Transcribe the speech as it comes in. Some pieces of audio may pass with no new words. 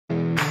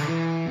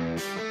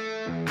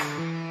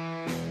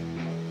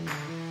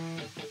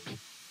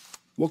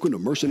Welcome to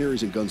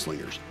Mercenaries and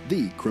Gunslingers,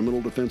 the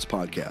criminal defense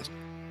podcast.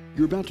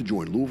 You're about to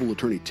join Louisville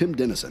attorney Tim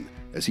Denison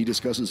as he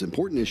discusses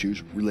important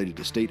issues related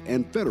to state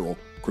and federal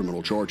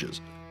criminal charges.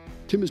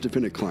 Tim has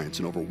defended clients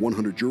in over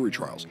 100 jury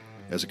trials.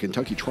 As a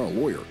Kentucky trial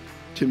lawyer,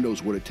 Tim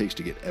knows what it takes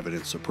to get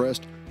evidence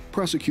suppressed,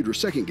 prosecutors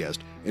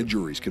second-guessed, and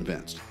juries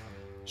convinced.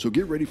 So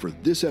get ready for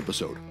this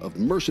episode of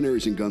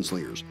Mercenaries and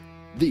Gunslingers,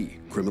 the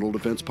criminal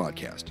defense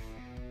podcast.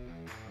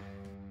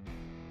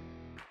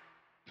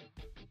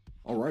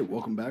 All right,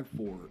 welcome back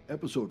for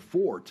episode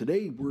 4.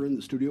 Today, we're in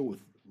the studio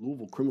with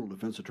Louisville criminal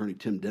defense attorney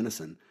Tim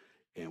Denison,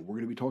 and we're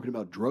going to be talking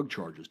about drug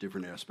charges,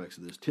 different aspects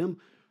of this. Tim,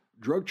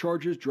 drug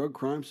charges, drug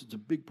crimes, it's a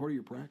big part of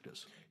your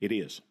practice. It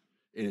is.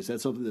 And is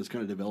that something that's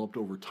kind of developed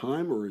over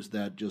time, or is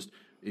that just,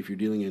 if you're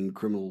dealing in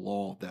criminal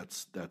law,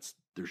 that's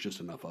there's just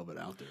enough of it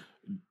out there?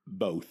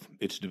 Both.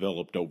 It's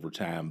developed over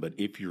time, but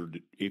if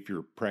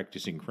you're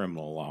practicing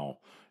criminal law,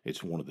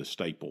 it's one of the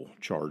staple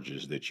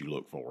charges that you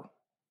look for.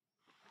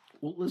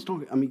 Well, let's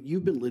talk. I mean,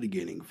 you've been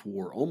litigating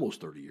for almost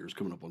 30 years,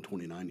 coming up on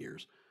 29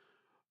 years.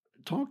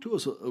 Talk to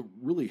us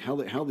really how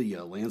the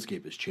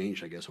landscape has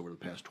changed, I guess, over the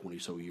past 20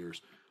 so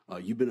years.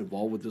 You've been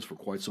involved with this for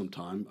quite some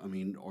time. I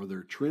mean, are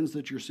there trends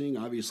that you're seeing?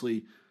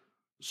 Obviously,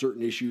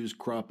 certain issues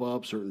crop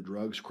up, certain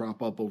drugs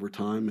crop up over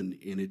time, and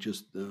it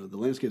just the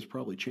landscape's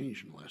probably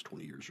changed in the last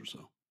 20 years or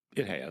so.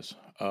 It has.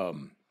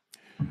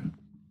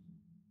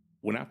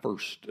 When I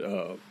first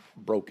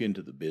broke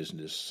into the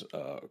business,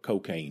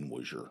 cocaine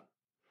was your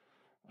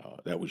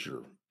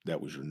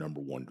number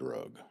one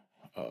drug.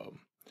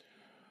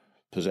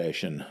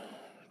 Possession,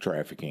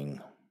 trafficking,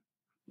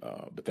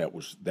 but that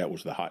was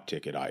the hot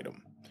ticket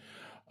item.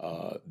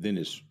 Then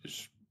as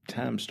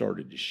time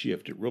started to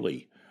shift, it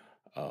really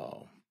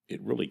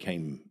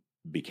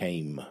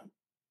became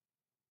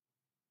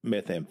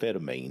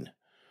methamphetamine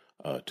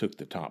took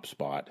the top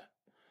spot,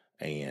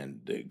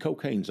 and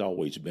cocaine's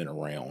always been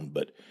around,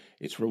 but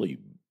it's really,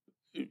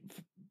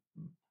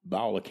 by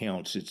all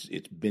accounts,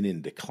 it's been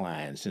in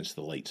decline since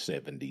the late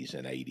 70s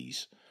and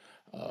 80s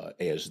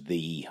as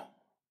the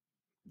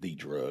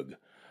drug,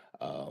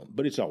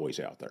 but it's always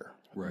out there.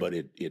 Right. But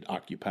it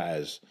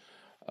occupies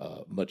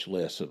much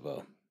less of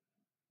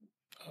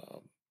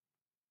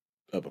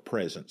a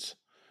presence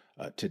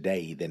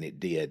today than it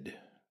did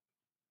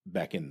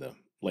back in the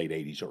late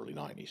 80s, early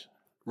 90s.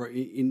 Right.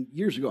 In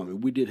years ago, I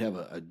mean, we did have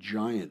a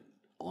giant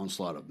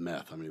onslaught of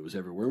meth. I mean, it was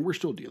everywhere, and we're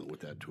still dealing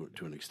with that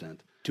to an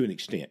extent. To an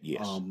extent,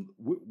 yes.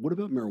 What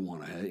about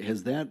marijuana?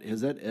 Has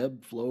that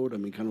ebbed, flowed? I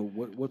mean, kind of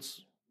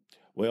what's?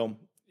 Well,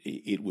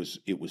 it was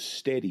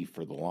steady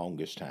for the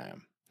longest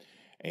time,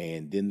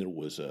 and then there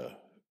was a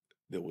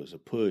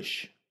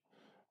push,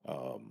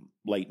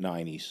 late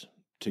 90s,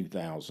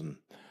 2000,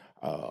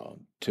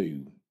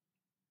 to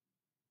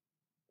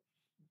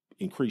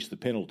increase the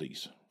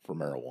penalties for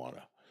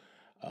marijuana.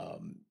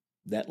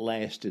 That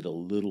lasted a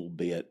little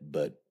bit,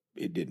 but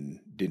it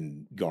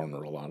didn't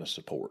garner a lot of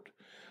support.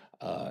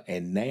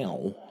 And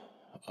now,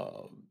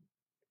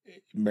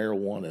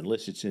 marijuana,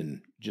 unless it's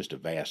in just a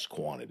vast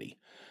quantity,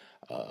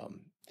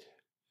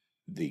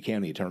 the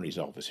county attorney's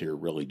office here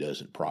really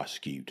doesn't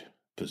prosecute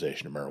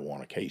possession of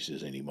marijuana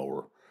cases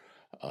anymore.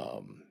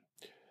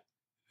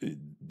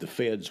 The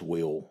feds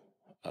will,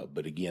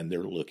 but again,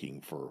 they're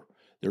looking for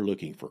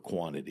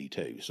quantity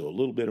too. So a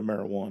little bit of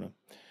marijuana.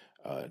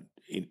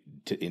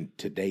 In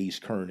today's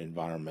current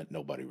environment,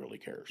 nobody really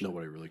cares.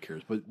 Nobody really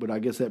cares. But I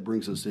guess that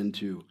brings us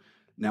into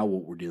now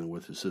what we're dealing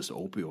with is this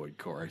opioid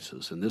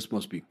crisis, and this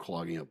must be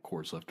clogging up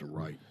courts left and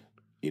right.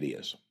 It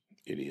is.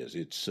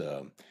 It's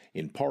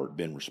in part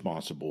been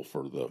responsible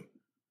for the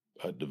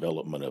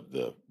development of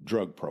the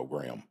drug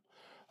program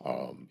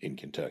in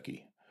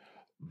Kentucky,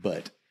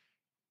 but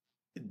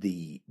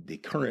the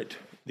current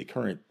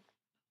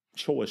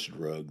choice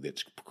drug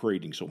that's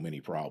creating so many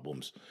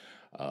problems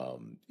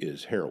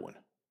is heroin.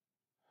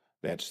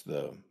 That's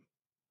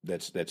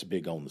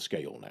big on the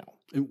scale now.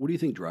 And what do you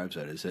think drives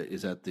that? Is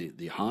that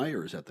the high,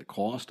 or is that the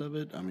cost of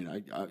it? I mean,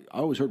 I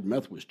always heard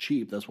meth was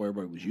cheap. That's why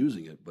everybody was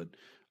using it. But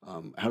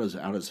how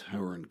does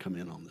heroin come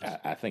in on this?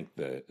 I think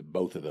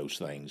both of those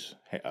things.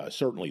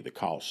 Certainly the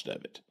cost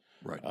of it.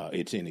 Right.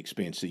 It's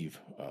inexpensive.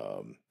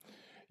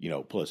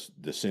 Plus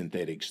the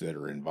synthetics that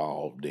are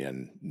involved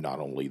in not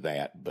only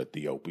that, but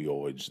the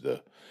opioids.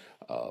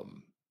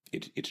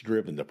 It's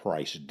driven the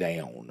price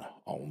down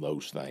on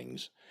those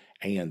things,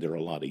 and they're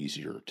a lot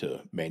easier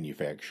to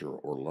manufacture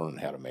or learn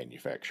how to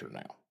manufacture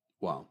now.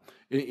 Wow.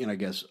 And I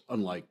guess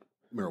unlike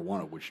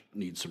marijuana, which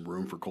needs some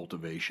room for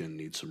cultivation,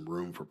 needs some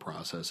room for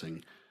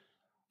processing,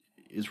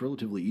 it's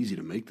relatively easy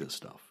to make this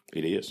stuff.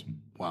 It is.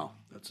 Wow.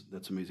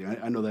 That's amazing.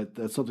 I know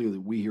that's something that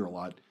we hear a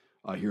lot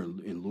here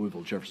in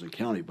Louisville, Jefferson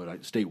County,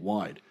 but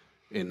statewide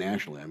and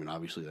nationally. I mean,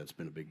 obviously that's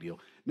been a big deal.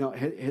 Now,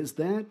 has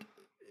that,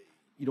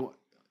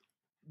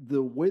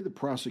 the way the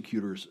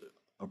prosecutors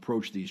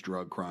approach these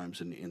drug crimes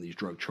and these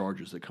drug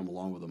charges that come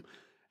along with them,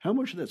 how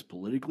much of that's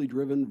politically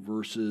driven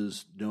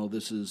versus no,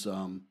 this is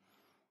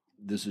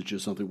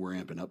just something we're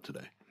amping up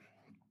today?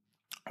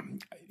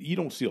 You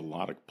don't see a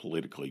lot of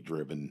politically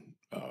driven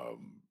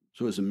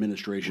So as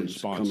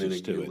administrations come in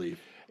and to give it. leave.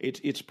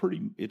 It's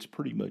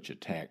pretty much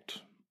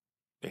attacked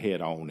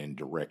head on and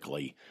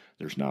directly.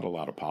 There's not a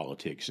lot of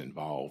politics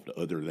involved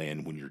other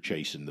than when you're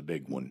chasing the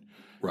big one,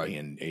 right?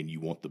 And you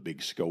want the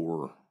big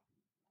score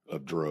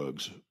of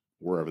drugs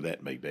wherever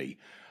that may be.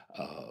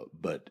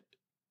 But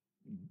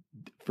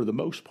for the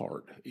most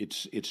part,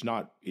 it's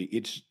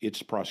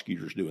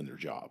prosecutors doing their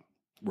job,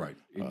 right?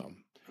 Okay.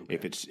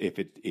 If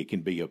it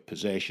can be a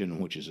possession,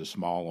 which is a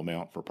small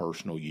amount for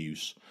personal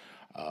use.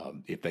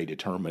 If they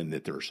determine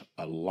that there's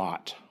a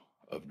lot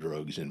of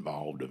drugs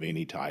involved of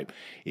any type,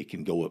 it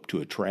can go up to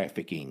a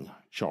trafficking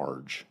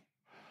charge.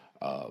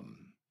 And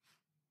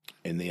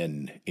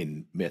then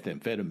in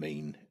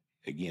methamphetamine,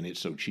 again, it's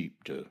so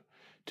cheap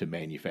to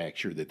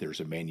manufacture that there's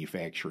a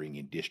manufacturing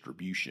and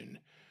distribution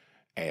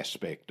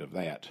aspect of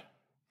that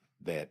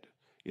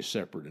is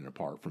separate and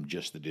apart from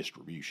just the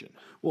distribution.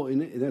 Well,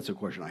 and that's a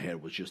question I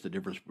had, was just the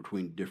difference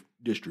between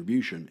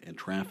distribution and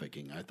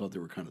trafficking. I thought they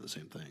were kind of the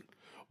same thing.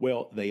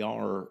 Well, they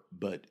are,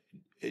 but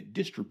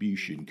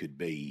distribution could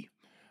be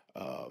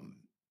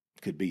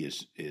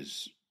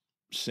as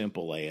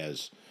simple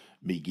as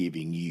me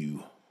giving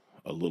you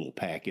a little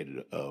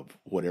packet of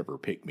whatever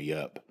pick me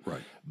up,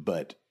 right?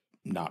 But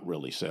not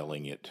really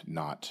selling it,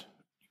 not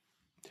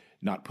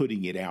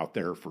putting it out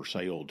there for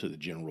sale to the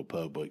general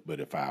public. But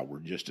if I were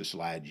just to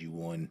slide you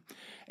one,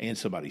 and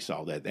somebody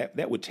saw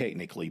that would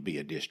technically be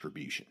a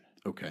distribution.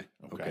 Okay.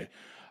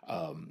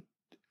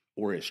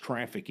 Whereas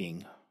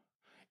trafficking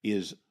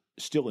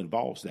still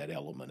involves that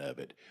element of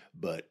it,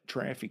 but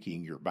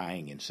trafficking, you're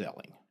buying and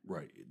selling.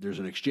 Right. There's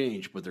an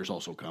exchange, but there's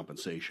also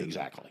compensation.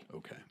 Exactly.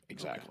 Okay.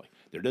 Exactly. Okay.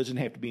 There doesn't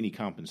have to be any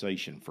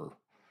compensation for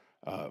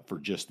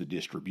just the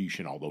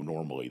distribution, although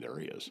normally there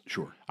is.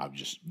 Sure. I'm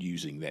just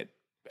using that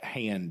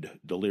hand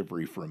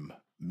delivery from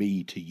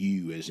me to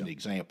you as an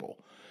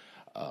example.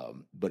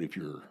 But if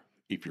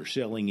you're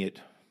selling it,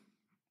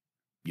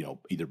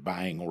 either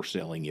buying or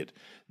selling it,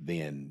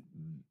 then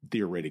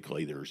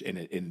theoretically there's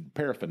and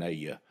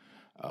paraphernalia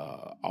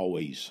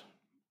always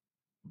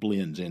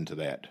blends into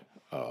that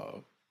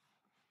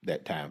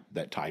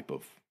type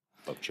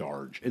of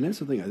charge. And that's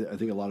the thing I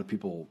think a lot of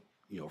people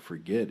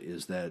forget,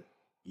 is that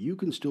you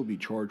can still be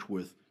charged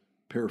with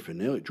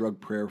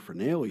drug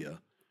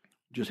paraphernalia,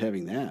 just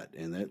having that,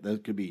 and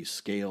that could be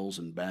scales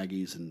and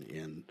baggies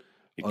and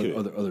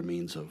other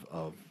means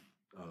of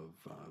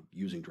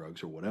using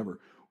drugs or whatever.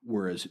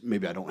 Whereas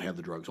maybe I don't have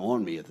the drugs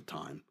on me at the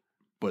time,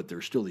 but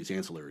there's still these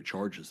ancillary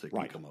charges that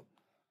can come up.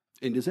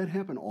 And does that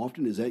happen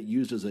often? Is that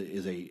used as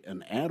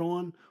an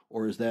add-on,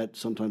 or is that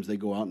sometimes they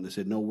go out and they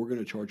say, no, we're going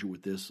to charge you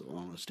with this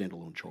on a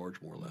standalone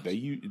charge, more or less?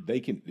 They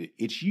can.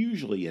 It's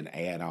usually an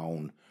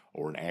add-on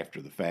or an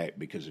after the fact,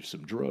 because if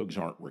some drugs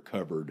aren't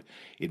recovered,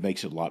 it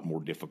makes it a lot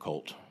more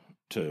difficult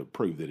to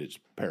prove that it's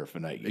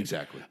paraphernalia.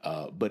 Exactly.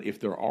 But if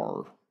there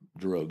are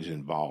drugs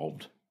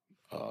involved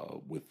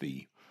with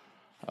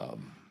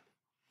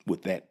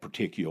that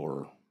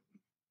particular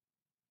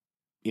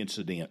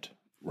incident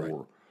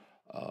or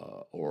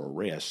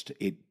arrest,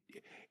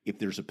 if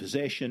there's a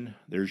possession,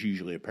 there's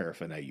usually a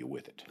paraphernalia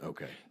with it.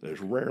 Okay. There's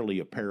rarely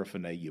a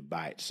paraphernalia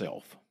by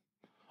itself,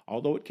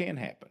 although it can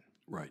happen.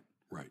 Right.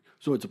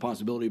 So it's a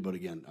possibility, but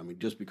again,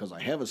 just because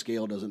I have a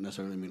scale doesn't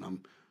necessarily mean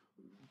I'm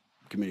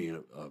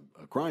committing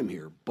a crime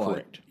here. But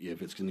correct.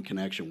 If it's in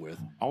connection with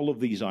all of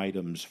these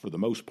items, for the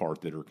most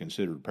part, that are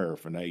considered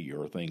paraphernalia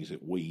are things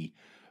that we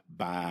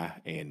buy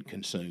and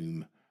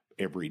consume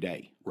every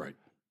day. Right.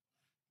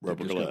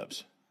 Rubber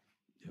gloves,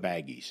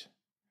 baggies,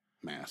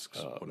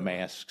 masks,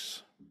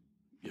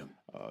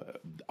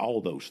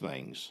 all those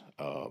things.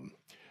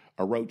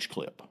 A roach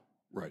clip.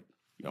 Right.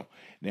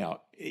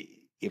 Now,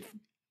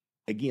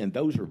 again,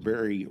 those are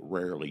very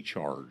rarely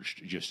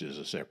charged just as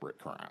a separate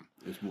crime.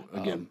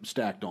 It's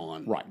stacked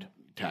on, right?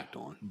 Tacked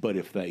on. But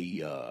if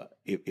they,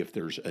 if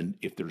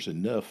there's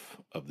enough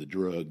of the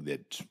drug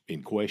that's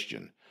in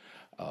question,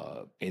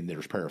 and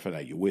there's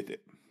paraphernalia with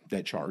it,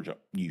 that charge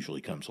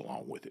usually comes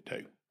along with it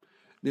too.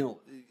 Now,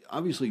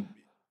 obviously,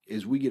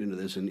 as we get into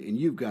this, and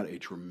you've got a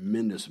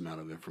tremendous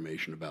amount of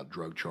information about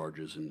drug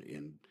charges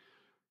and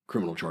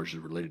criminal charges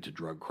related to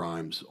drug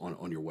crimes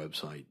on your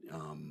website,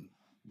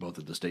 both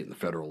at the state and the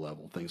federal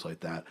level, things like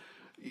that.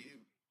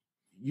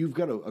 You've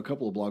got a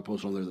couple of blog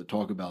posts on there that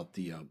talk about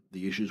the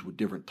issues with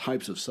different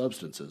types of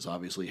substances,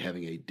 obviously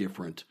having a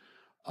different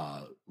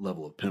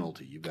level of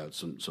penalty. You've got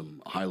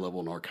some high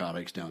level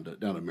narcotics down to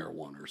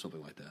marijuana or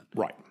something like that.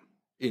 Right.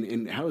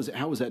 And how is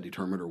that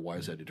determined, or why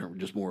is that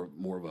determined? Just more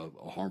of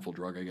a harmful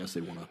drug, I guess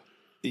they want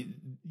to.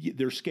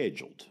 They're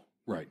scheduled.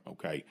 Right.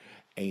 Okay.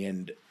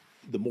 And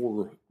the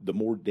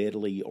more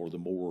deadly or the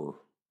more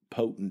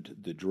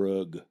potent the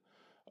drug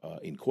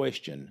in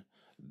question,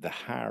 the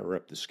higher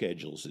up the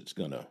schedules it's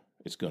gonna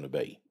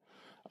be.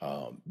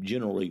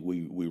 Generally,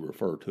 we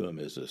refer to them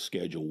as a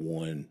Schedule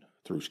 1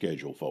 through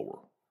Schedule 4.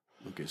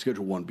 Okay,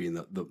 Schedule 1 being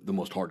the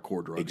most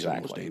hardcore drugs,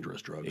 exactly. The most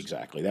dangerous drugs.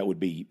 Exactly. That would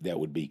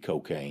be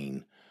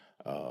cocaine,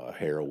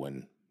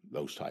 heroin,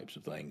 those types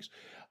of things.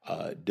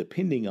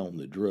 Depending on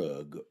the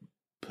drug,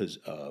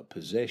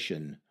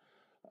 possession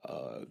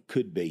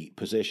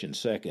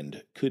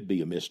second could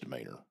be a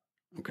misdemeanor.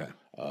 Okay.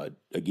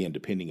 Again,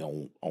 depending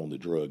on the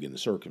drug and the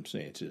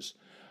circumstances.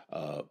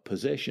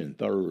 Possession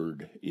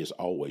third is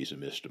always a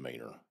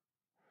misdemeanor.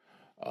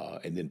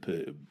 And then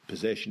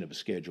possession of a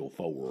Schedule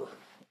 4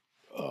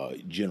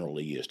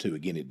 generally is too.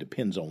 Again, it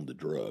depends on the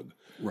drug.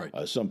 Right.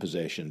 Some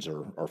possessions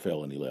are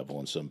felony level,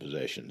 and some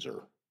possessions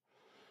are,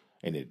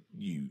 and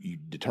you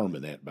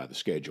determine that by the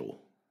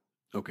schedule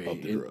of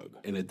the drug.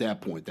 And at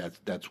that point,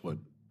 that's what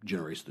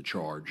generates the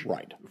charge,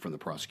 right, from the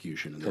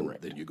prosecution, and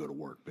then you go to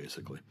work,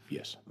 basically.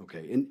 Yes.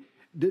 Okay. And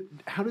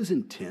how does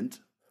intent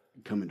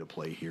come into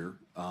play here?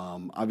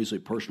 Obviously,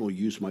 personal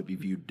use might be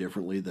viewed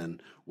differently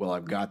than, well,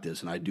 I've got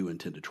this and I do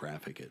intend to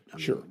traffic it. I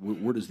mean, sure.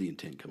 Where does the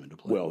intent come into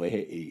play? Well,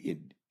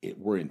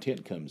 where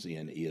intent comes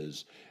in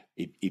is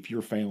if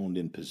you're found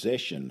in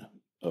possession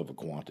of a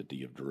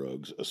quantity of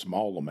drugs, a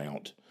small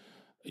amount,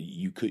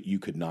 you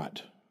could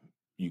not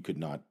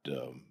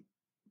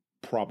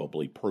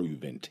probably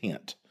prove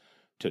intent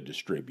to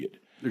distribute.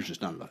 There's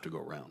just not enough to go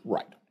around.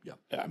 Right. Yeah.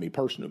 I mean,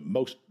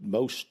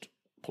 most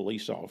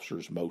police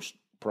officers, most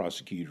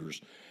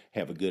prosecutors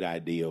have a good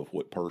idea of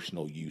what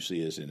personal use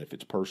is, and if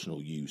it's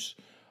personal use,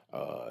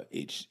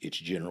 it's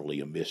generally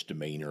a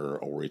misdemeanor,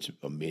 or it's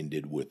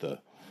amended with a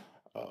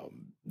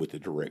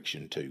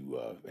direction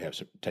to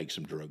take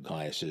some drug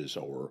classes,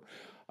 or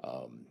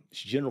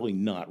it's generally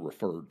not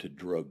referred to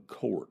drug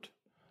court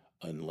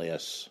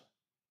unless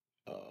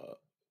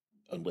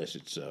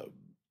it's a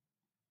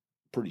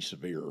pretty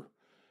severe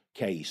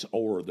case,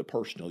 or the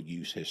personal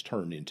use has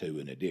turned into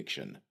an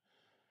addiction,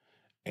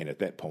 and at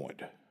that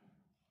point.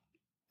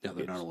 Yeah,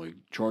 they're not only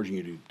charging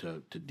you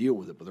to deal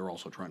with it, but they're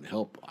also trying to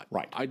help.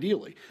 Right.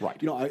 Ideally. Right.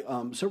 You know,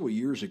 I several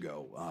years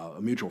ago,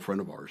 a mutual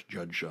friend of ours,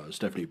 Judge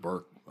Stephanie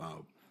Burke,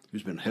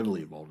 who's been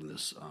heavily involved in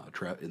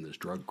this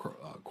drug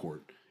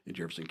court in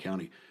Jefferson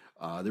County,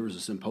 there was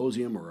a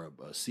symposium or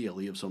a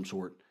CLE of some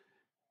sort,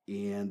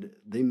 and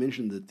they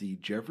mentioned that the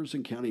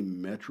Jefferson County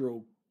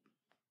Metro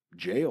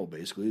Jail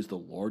basically is the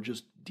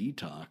largest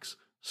detox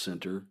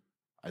center,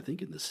 I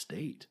think, in the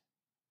state.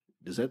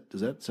 Does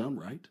that sound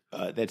right?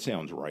 That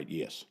sounds right.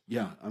 Yes.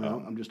 Yeah, I mean,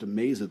 I'm just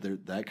amazed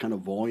that that kind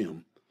of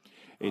volume.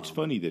 It's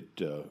funny that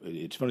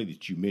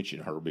you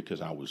mentioned her, because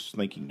I was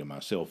thinking to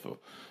myself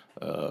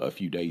a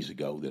few days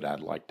ago that I'd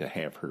like to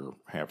have her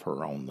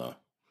on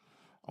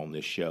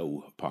this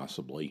show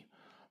possibly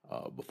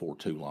before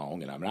too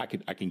long. And I mean,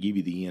 I can give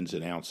you the ins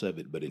and outs of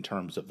it, but in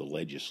terms of the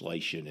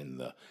legislation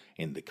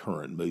and the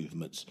current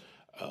movements,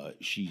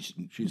 she's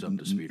up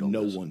to speed.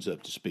 No one's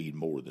up to speed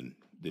more than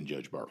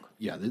Judge Burke.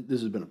 Yeah, this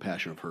has been a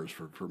passion of hers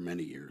for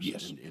many years.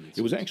 Yes.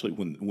 It was actually,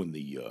 when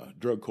the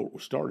drug court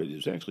was started, it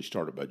was actually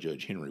started by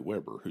Judge Henry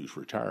Weber, who's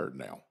retired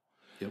now.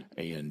 Yep.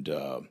 And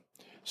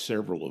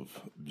several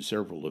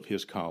of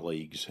his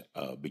colleagues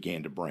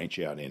began to branch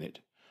out in it.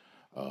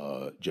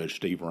 Judge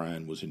Steve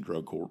Ryan was in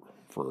drug court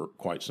for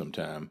quite some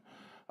time.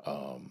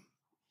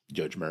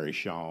 Judge Mary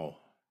Shaw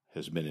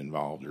has been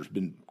involved. There's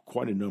been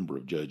quite a number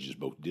of judges,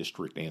 both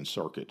district and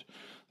circuit,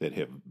 that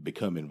have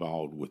become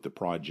involved with the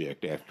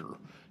project after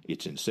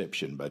its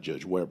inception by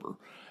Judge Weber.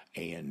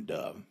 And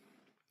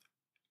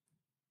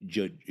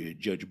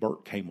Judge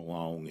Burke came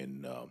along,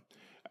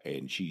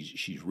 and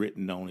she's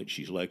written on it,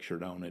 she's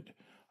lectured on it,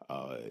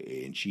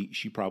 and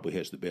she probably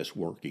has the best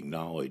working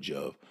knowledge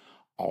of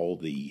all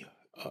the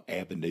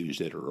avenues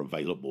that are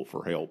available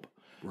for help,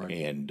 right.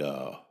 And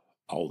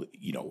all the,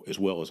 as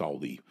well as all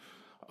the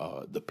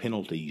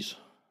penalties.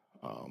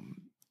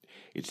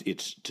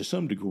 It's to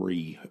some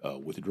degree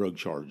with drug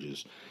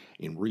charges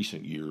in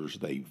recent years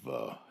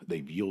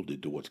they've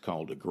yielded to what's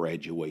called a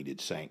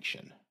graduated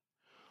sanction,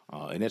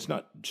 and that's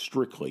not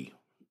strictly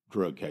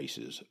drug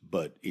cases,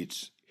 but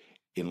it's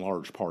in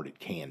large part it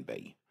can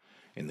be.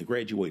 And the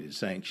graduated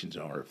sanctions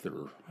are if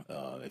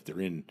they're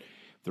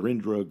in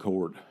drug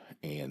court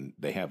and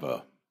they have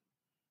a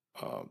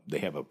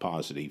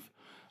positive.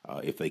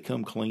 If they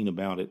come clean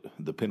about it,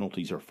 the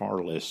penalties are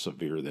far less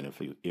severe than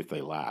if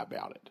they lie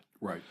about it.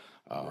 Right.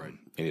 Right.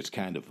 And it's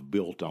kind of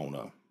built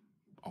on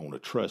a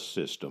trust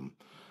system.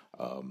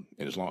 And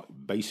as long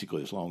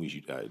as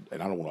you,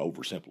 and I don't want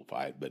to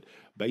oversimplify it, but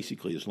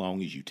basically as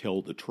long as you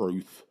tell the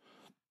truth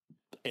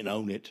and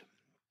own it,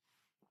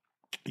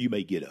 you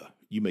may get a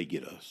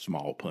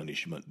small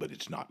punishment, but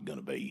it's not going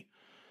to be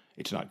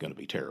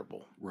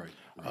terrible. Right.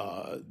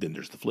 Then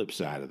there's the flip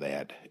side of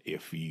that.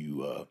 If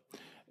you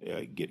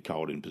get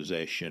caught in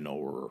possession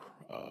or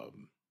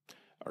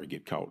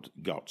get caught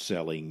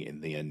selling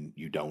and then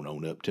you don't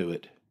own up to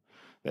it,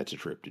 that's a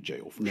trip to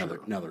jail for sure.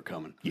 Now they're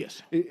coming.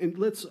 Yes. And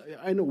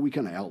I know we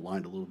kind of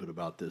outlined a little bit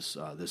about this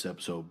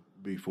episode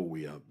before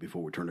we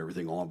turned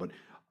everything on, but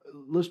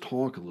let's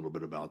talk a little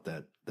bit about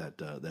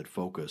that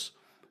focus.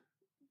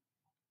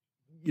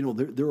 You know,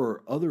 there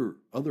are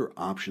other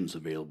options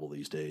available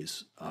these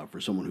days for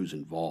someone who's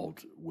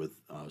involved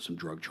with some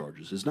drug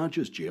charges. It's not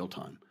just jail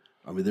time.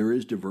 I mean, there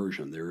is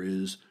diversion. There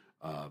is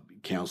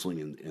counseling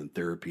and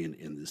therapy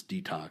and this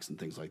detox and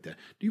things like that.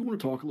 Do you want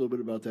to talk a little bit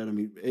about that? I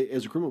mean,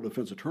 as a criminal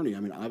defense attorney, I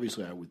mean,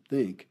 obviously I would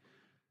think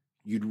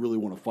you'd really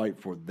want to fight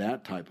for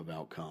that type of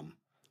outcome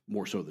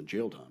more so than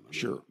jail time.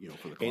 Sure.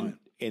 For the client.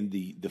 And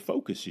the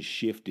focus has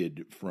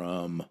shifted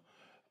from,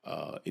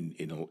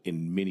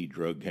 in many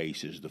drug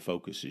cases, the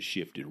focus has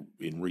shifted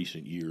in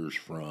recent years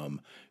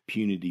from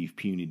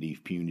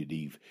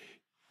punitive.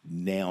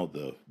 Now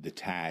the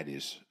tide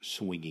is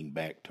swinging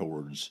back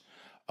towards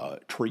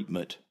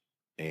treatment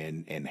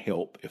and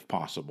help if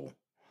possible,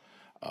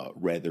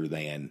 rather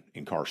than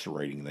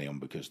incarcerating them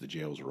because the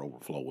jails are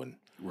overflowing.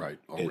 Right,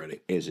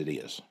 already. As it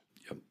is.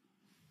 Yep.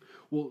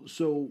 Well,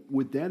 so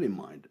with that in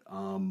mind,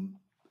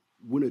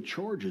 when a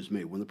charge is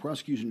made, when the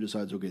prosecution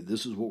decides, okay,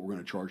 this is what we're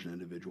going to charge an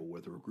individual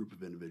with or a group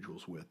of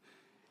individuals with,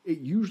 it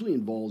usually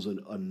involves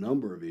a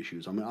number of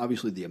issues. I mean,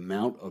 obviously the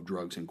amount of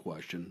drugs in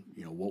question,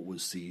 what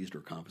was seized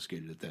or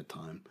confiscated at that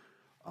time,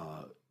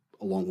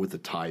 along with the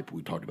type.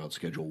 We talked about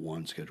Schedule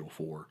 1, Schedule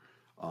 4,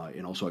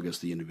 and also, I guess,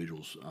 the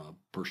individual's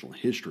personal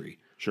history.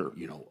 Sure.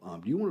 Do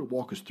you want to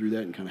walk us through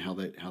that and kind of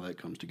how that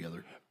comes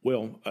together?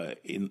 Well,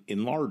 in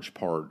large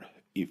part,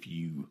 if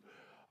you,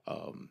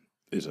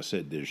 as I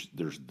said, there's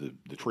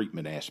the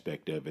treatment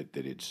aspect of it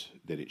that it's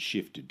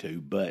shifted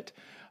to, but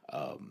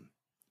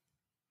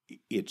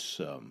it's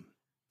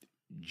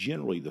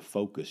generally the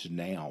focus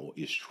now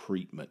is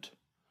treatment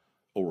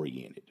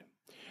oriented.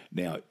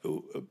 Now,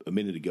 a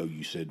minute ago,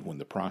 you said when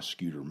the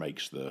prosecutor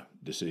makes the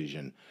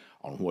decision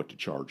on what to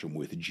charge them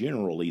with,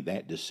 generally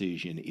that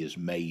decision is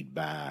made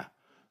by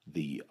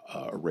the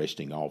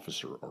arresting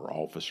officer or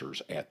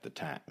officers at the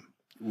time.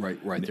 Right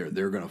there.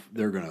 They're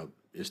gonna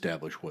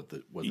establish what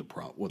the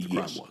crime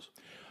was.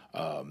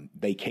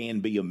 They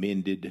can be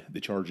amended.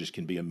 The charges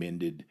can be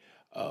amended.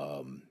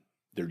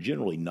 They're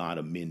generally not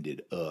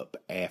amended up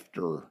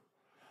after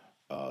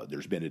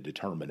there's been a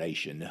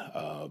determination.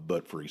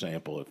 But for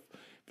example, if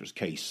this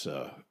case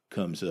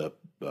comes up,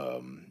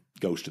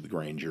 goes to the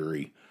grand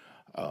jury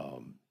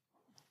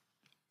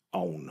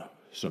on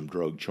some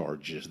drug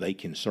charges, they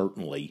can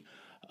certainly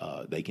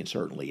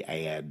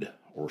add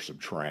or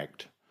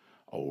subtract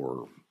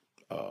or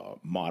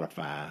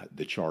modify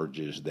the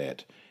charges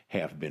that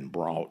have been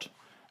brought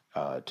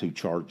to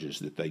charges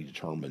that they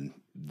determine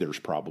there's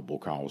probable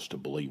cause to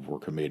believe were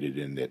committed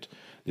and that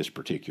this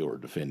particular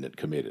defendant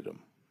committed them.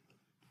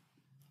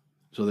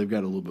 So they've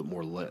got a little bit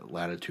more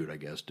latitude, I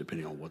guess,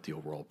 depending on what the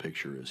overall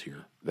picture is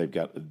here.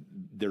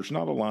 There's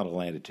not a lot of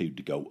latitude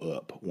to go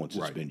up once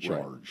it's been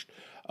charged,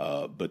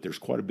 but there's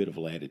quite a bit of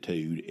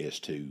latitude as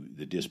to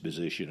the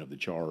disposition of the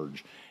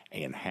charge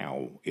and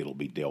how it'll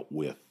be dealt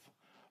with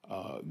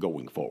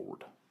going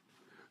forward.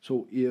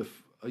 So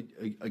if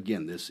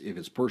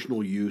it's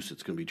personal use,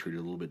 it's going to be treated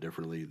a little bit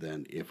differently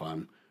than if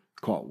I'm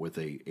caught with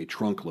a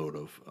trunk load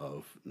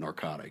of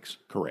narcotics.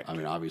 Correct. I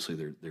mean, obviously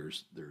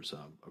there's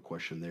a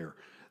question there.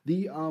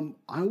 I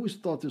always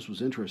thought this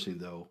was interesting,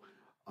 though,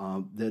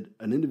 that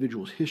an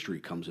individual's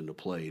history comes into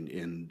play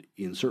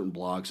in certain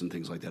blogs and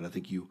things like that. I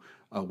think you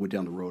went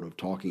down the road of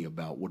talking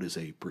about what is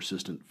a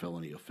persistent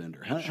felony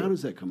offender. How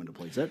does that come into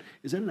play? Is that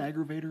an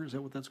aggravator? Is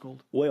that what that's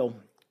called? Well,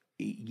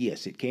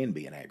 yes, it can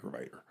be an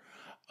aggravator.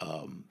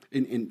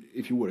 And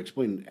if you would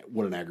explain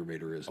what an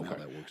aggravator is and how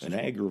that works. An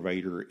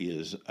aggravator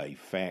is a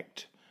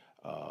fact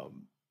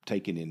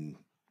taken in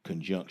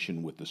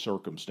conjunction with the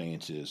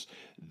circumstances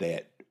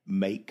that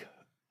make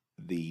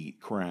the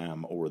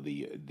crime or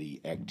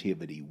the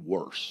activity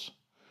worse,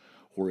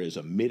 whereas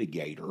a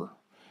mitigator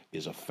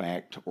is a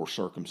fact or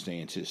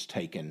circumstances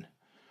taken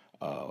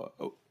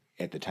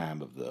at the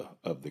time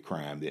of the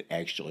crime that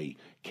actually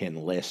can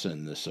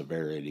lessen the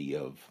severity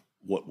of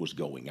what was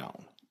going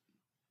on.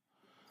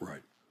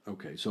 Right.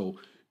 Okay. So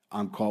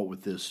I'm caught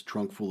with this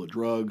trunk full of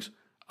drugs.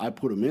 I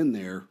put them in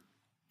there,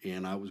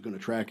 and I was going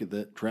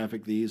to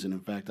traffic these, and in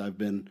fact, I've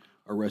been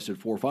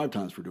arrested 4 or 5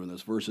 times for doing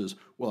this versus,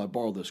 well, I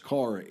borrowed this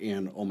car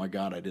and, oh my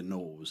God, I didn't know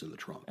what was in the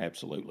trunk.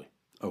 Absolutely.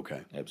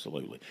 Okay.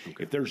 Absolutely.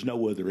 Okay. If there's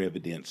no other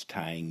evidence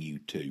tying you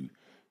to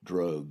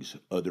drugs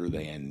other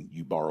than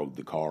you borrowed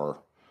the car,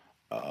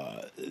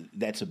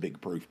 that's a big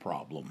proof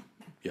problem.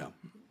 Yeah.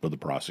 For the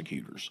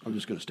prosecutors. I'm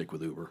just going to stick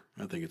with Uber.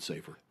 I think it's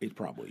safer. It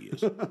probably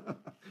is.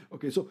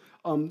 Okay. So,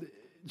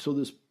 so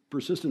this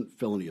persistent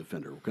felony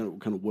offender, kind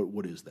of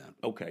what is that?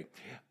 Okay.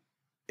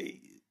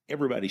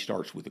 Everybody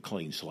starts with a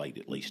clean slate,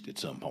 at least at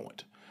some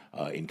point,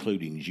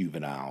 including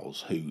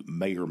juveniles who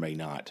may or may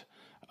not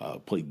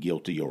plead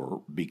guilty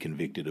or be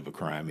convicted of a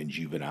crime in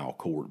juvenile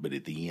court. But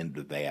at the end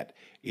of that,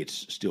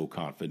 it's still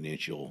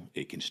confidential.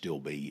 It can still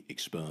be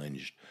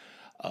expunged.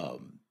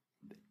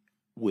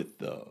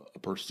 With a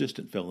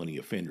persistent felony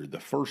offender, the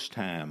first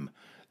time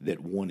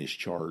that one is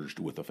charged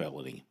with a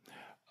felony,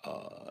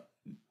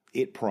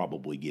 it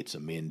probably gets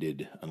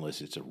amended unless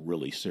it's a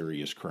really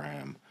serious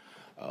crime.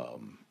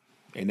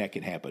 And that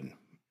can happen,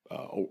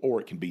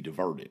 or it can be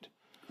diverted.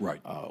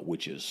 Right.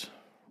 Which is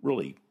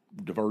really,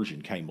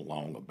 diversion came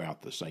along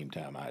about the same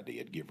time I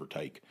did, give or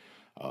take,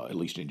 at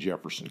least in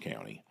Jefferson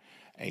County.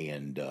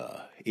 And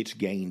it's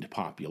gained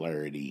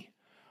popularity,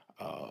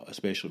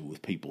 especially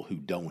with people who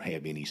don't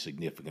have any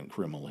significant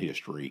criminal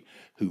history,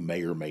 who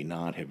may or may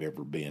not have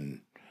ever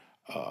been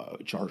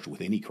charged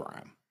with any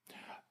crime.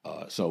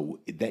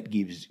 So that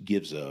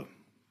gives a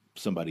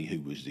somebody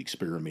who was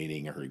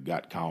experimenting or who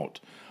got caught,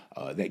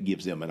 that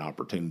gives them an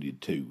opportunity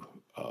to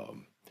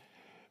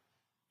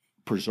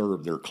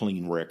preserve their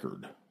clean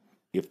record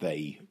if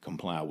they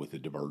comply with the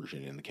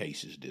diversion and the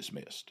case is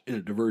dismissed. And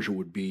a diversion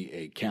would be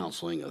a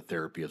counseling, a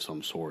therapy of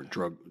some sort,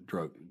 drug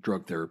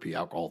therapy,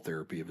 alcohol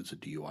therapy, if it's a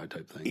DUI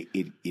type thing.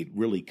 It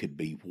really could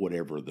be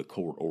whatever the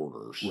court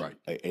orders, right?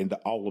 And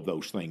all of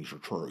those things are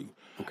true.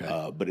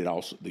 Okay, but it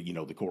also,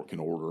 the court can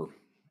order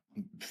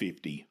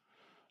 50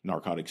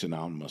 Narcotics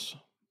Anonymous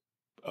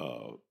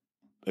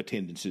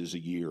attendances a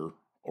year,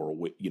 or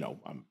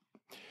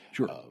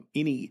sure.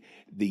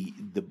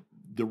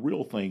 The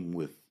real thing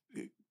with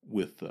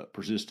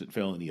persistent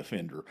felony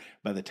offender,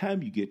 by the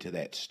time you get to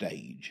that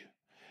stage,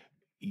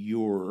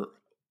 you're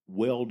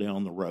well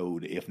down the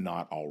road, if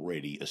not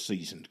already a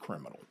seasoned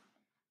criminal.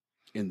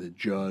 And the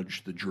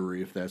judge, the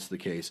jury, if that's the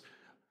case,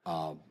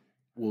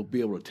 will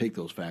be able to take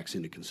those facts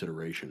into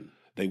consideration.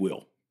 They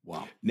will.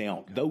 Wow. Now,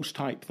 okay. Those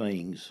type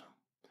things,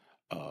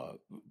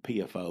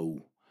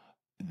 PFO,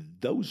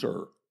 those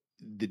are,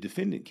 the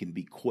defendant can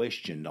be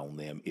questioned on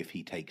them if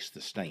he takes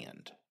the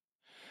stand.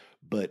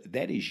 But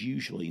that is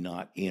usually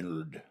not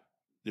entered.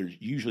 There's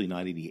usually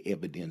not any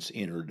evidence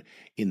entered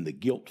in the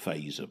guilt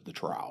phase of the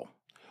trial,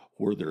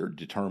 where they're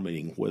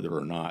determining whether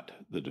or not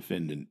the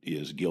defendant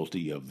is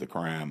guilty of the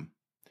crime.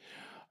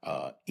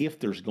 If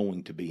there's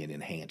going to be an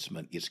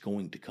enhancement, it's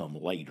going to come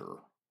later.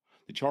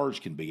 The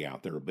charge can be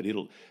out there, but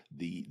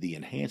the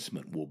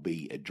enhancement will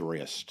be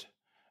addressed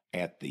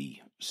at the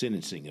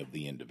sentencing of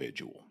the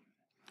individual.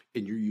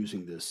 And you're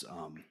using this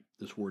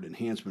word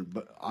enhancement,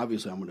 but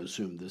obviously I'm going to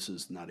assume this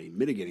is not a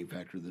mitigating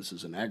factor. This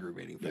is an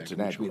aggravating factor. It's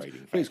an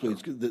aggravating factor. Basically,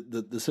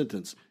 the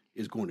sentence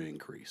is going to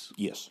increase.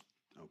 Yes.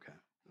 Okay.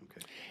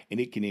 And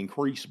it can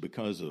increase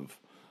because of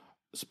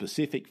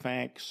specific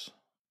facts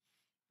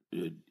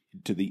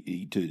to the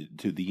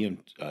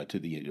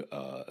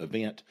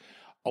event,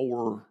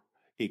 or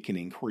it can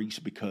increase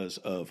because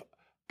of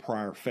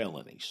prior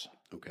felonies.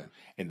 Okay.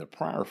 And the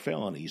prior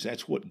felonies,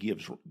 that's what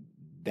gives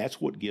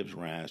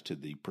rise to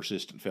the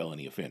persistent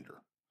felony offender.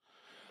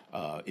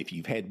 If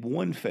you've had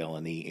one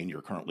felony and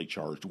you're currently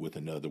charged with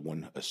another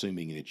one,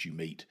 assuming that you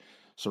meet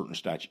certain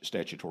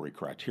statutory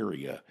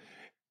criteria,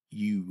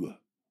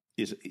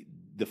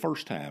 the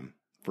first time,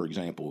 for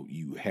example,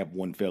 you have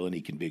one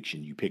felony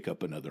conviction, you pick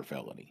up another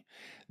felony.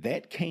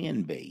 That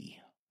can be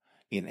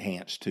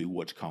enhanced to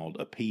what's called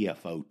a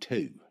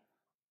PFO2.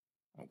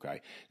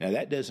 Okay. Now,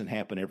 that doesn't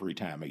happen every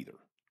time either.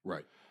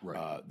 Right.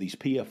 These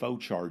PFO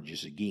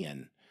charges,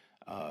 again,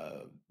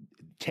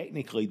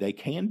 technically they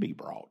can be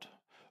brought,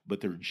 but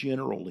they're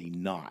generally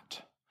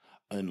not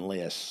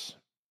unless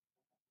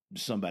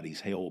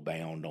somebody's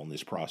hell-bound on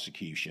this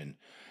prosecution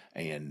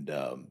and,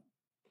 and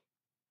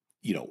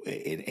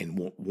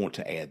want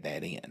to add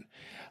that in.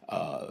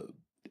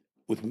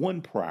 With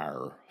one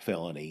prior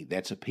felony,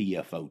 that's a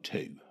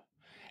PFO2.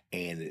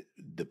 And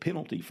the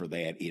penalty for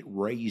that, it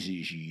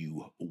raises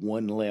you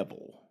one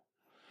level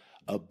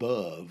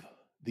above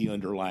the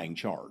underlying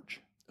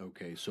charge.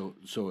 Okay, so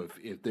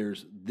if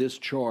there's this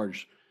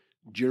charge,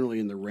 generally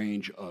in the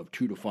range of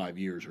 2 to 5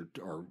 years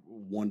or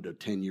 1 to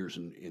 10 years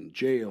in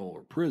jail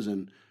or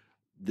prison,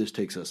 this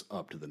takes us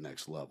up to the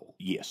next level.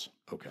 Yes.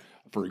 Okay.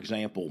 For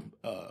example,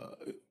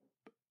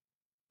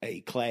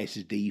 a Class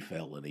D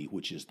felony,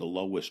 which is the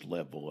lowest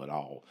level at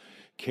all,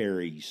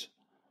 carries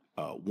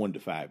 1 to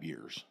 5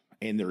 years.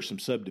 And there are some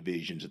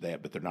subdivisions of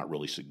that, but they're not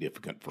really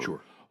significant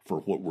for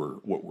what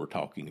we're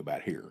talking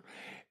about here.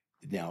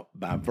 Now,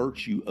 by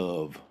virtue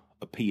of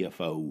a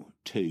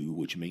PFO2,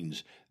 which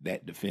means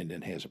that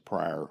defendant has a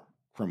prior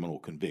criminal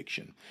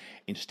conviction,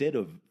 instead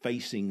of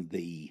facing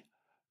the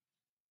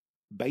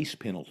base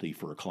penalty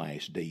for a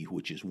Class D,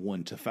 which is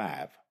 1 to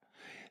 5,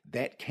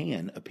 a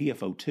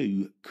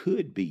PFO2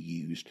 could be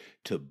used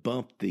to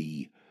bump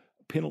the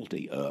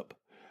penalty up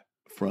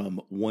from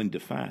 1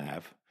 to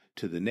 5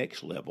 to the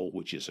next level,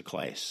 which is a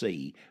Class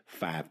C,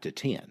 5 to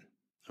 10.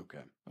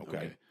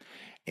 Okay.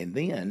 And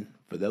then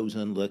for those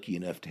unlucky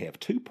enough to have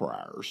two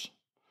prior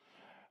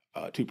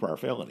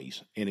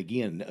felonies, and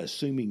again,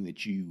 assuming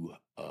that you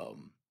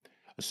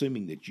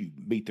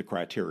meet the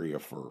criteria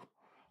for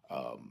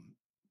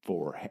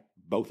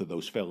both of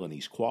those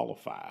felonies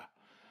qualify,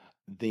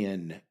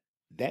 then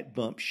that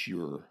bumps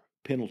your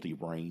penalty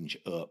range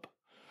up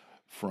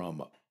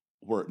from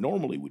where it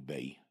normally would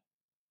be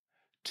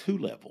 2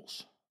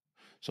 levels.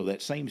 So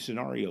that same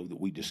scenario that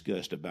we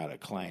discussed about a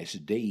Class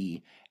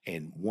D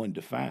and 1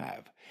 to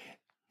 5,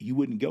 you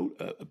wouldn't go.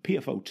 A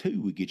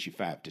PFO2 would get you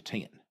 5 to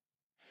 10.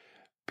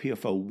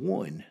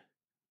 PFO1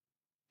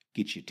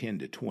 gets you 10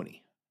 to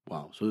 20.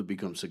 Wow. So it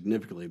becomes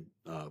significantly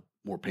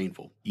more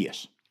painful.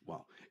 Yes.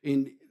 Wow.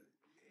 And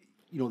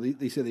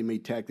they say they may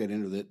tack that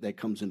into that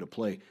comes into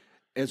play.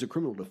 As a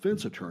criminal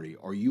defense attorney,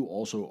 are you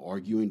also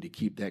arguing to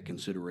keep that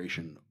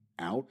consideration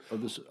out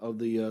of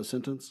the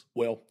sentence?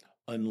 Well,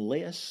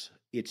 unless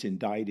it's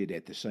indicted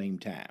at the same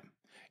time,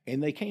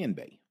 and they can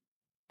be,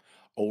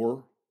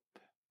 or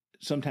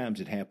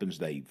sometimes it happens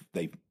they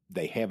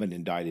haven't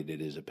indicted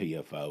it as a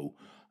PFO,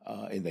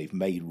 and they've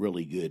made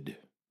really good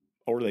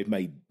or they've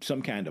made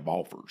some kind of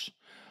offers.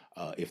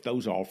 If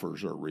those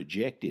offers are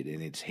rejected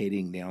and it's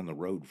heading down the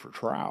road for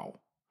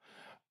trial,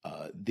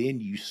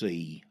 then you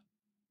see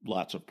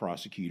lots of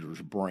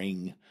prosecutors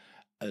bring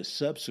a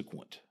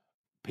subsequent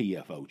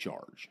PFO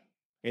charge,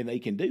 and they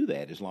can do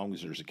that as long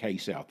as there's a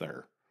case out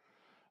there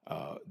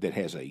that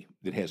has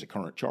a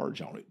current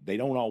charge on it. They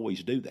don't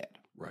always do that,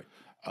 right?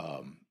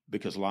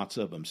 Because lots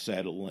of them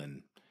settle,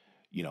 and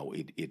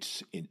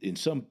it's in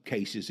some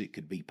cases it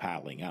could be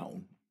piling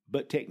on,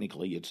 but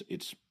technically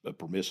it's a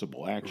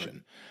permissible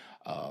action.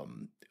 Right.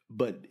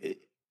 But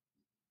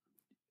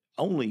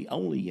only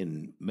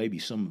in maybe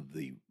some of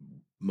the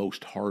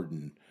most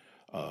hardened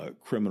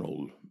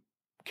criminal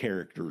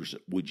characters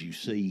would you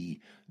see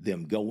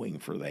them going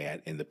for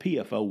that, and the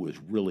PFO is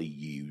really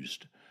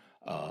used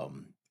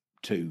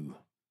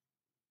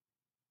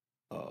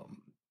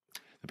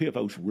the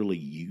PFO is really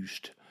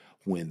used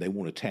when they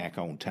want to tack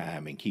on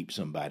time and keep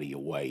somebody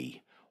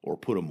away or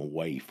put them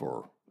away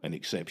for an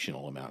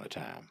exceptional amount of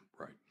time.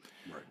 Right.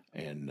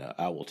 And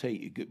I will tell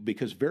you,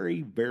 because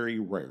very, very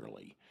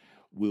rarely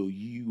will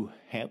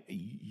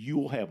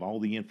you'll have all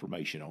the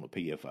information on a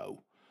PFO,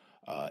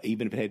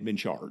 even if it had been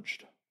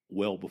charged,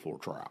 well before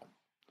trial.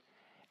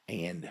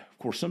 And of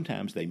course,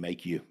 sometimes they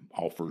make you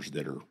offers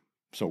that are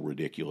so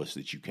ridiculous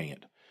that you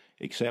can't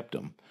accept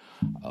them.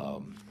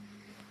 And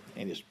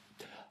it's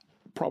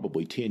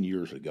probably 10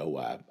 years ago,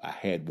 I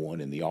had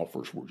one, and the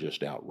offers were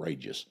just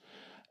outrageous.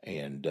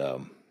 And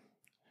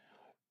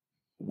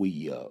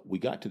we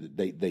got to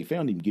they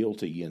found him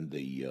guilty in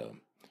the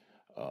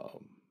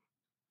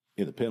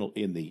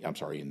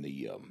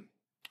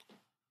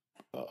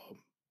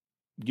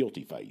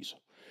guilty phase.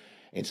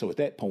 And so at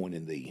that point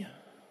in the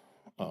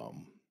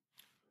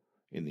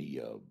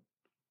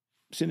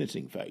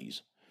sentencing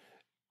phase,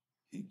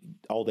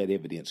 all that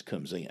evidence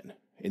comes in,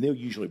 and they'll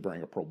usually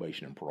bring a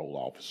probation and parole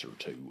officer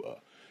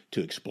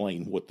to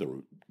explain what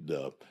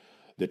the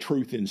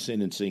truth in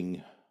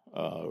sentencing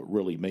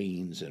really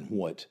means, and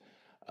what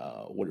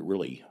it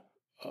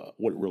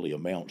really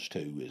amounts to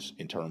is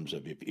in terms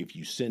of if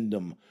you send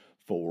them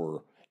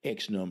for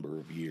X number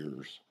of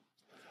years,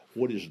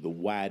 what is the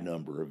Y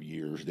number of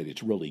years that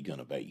it's really going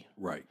to be?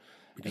 Right.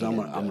 Because I'm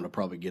going to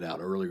probably get out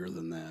earlier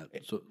than that.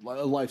 So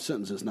a life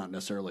sentence is not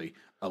necessarily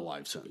a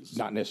life sentence.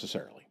 Not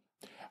necessarily.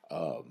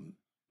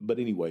 But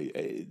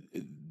anyway,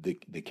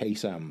 the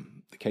case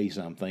I'm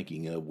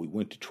thinking of, we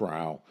went to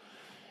trial,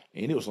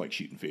 and it was like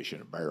shooting fish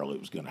in a barrel. It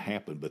was going to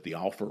happen, but the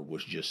offer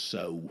was just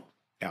so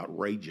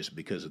outrageous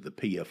because of the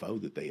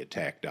PFO that they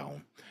attacked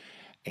on.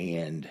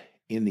 And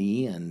in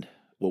the end,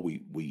 well,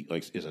 we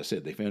like as I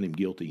said, they found him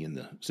guilty in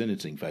the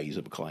sentencing phase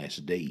of a Class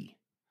D,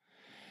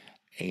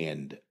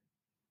 and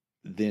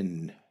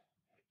then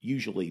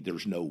usually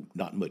there's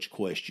not much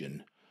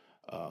question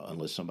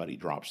unless somebody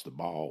drops the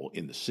ball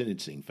in the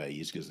sentencing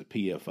phase, because the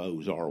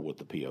PFOs are what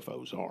the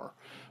PFOs are.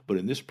 But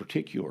in this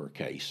particular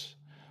case,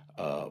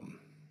 I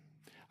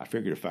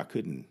figured if I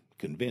couldn't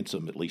convince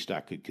them, at least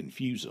I could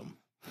confuse them.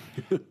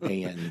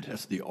 And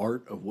that's the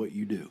art of what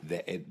you do.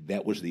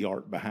 That was the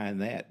art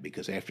behind that,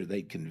 because after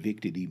they'd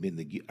convicted him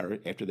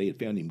after they had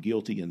found him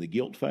guilty in the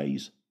guilt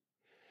phase,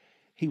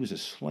 he was a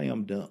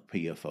slam dunk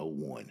PFO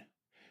 1.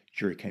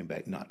 Jury came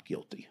back not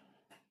guilty.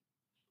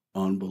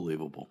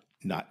 Unbelievable.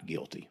 Not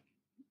guilty.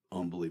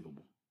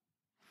 Unbelievable.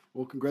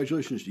 Well,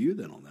 congratulations to you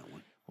then on that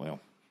one.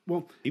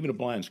 Well, even a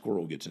blind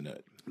squirrel gets a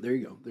nut. There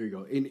you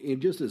go.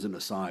 And just as an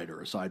aside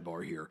or a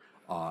sidebar here,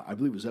 I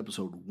believe it was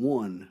episode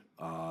 1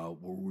 where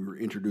we were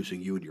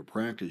introducing you and your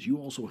practice. You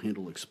also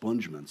handle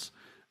expungements.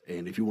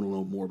 And if you want to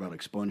know more about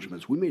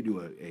expungements, we may do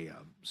a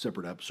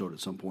separate episode at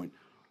some point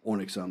on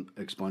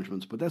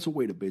expungements. But that's a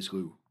way to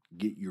basically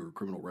get your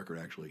criminal record,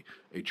 actually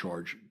a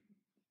charge,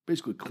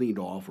 basically cleaned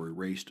off or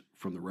erased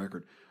from the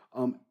record.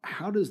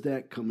 How does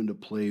that come into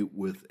play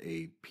with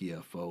a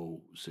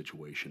PFO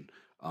situation?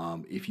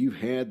 If you've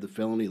had the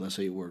felony, let's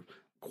say it were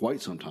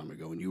quite some time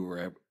ago, and you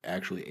were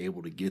actually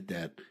able to get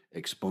that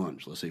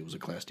expunged, let's say it was a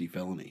Class D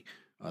felony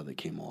that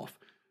came off,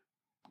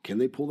 can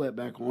they pull that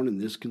back on in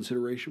this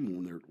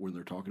consideration when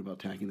they're talking about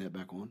tacking that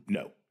back on?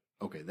 No.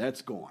 Okay,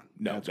 that's gone.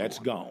 No, that's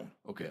gone.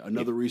 Okay,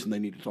 another reason they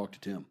need to talk to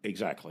Tim.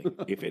 Exactly.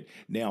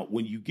 Now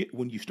when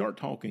you start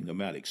talking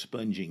about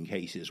expunging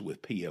cases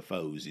with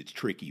PFOs, it's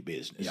tricky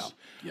business.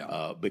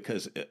 Yeah.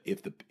 Because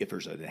if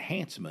there's an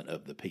enhancement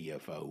of the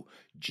PFO,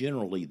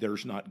 generally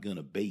there's not going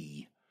to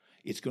be.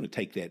 It's going to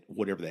take that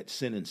whatever that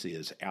sentence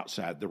is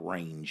outside the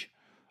range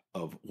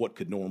of what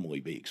could normally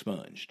be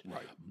expunged.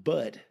 Right.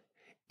 But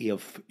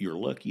if you're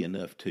lucky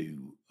enough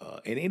to,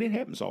 and it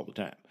happens all the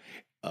time.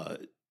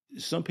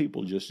 Some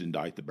people just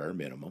indict the bare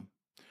minimum.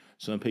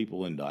 Some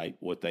people indict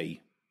what they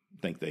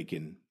think they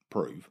can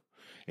prove.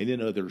 And then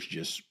others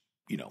just,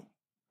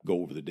 go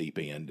over the deep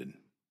end, and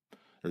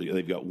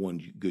they've got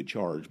one good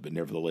charge, but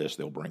nevertheless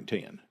they'll bring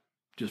 10.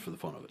 Just for the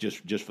fun of it.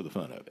 Just for the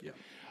fun of it.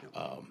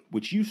 Yeah.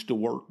 Which used to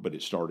work, but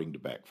it's starting to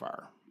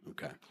backfire.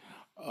 Okay.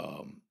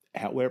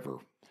 However,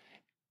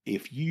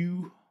 if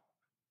you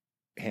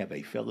have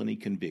a felony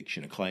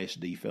conviction, a Class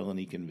D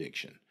felony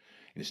conviction,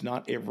 and it's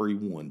not every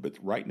one, but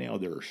right now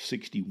there are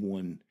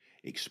 61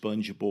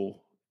 expungable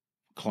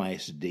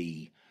Class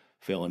D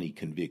felony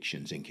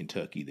convictions in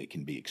Kentucky that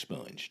can be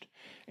expunged,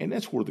 and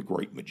that's where the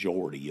great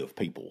majority of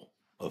people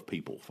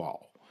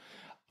fall.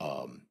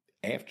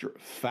 After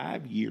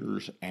 5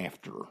 years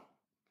after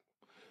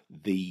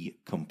the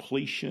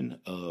completion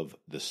of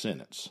the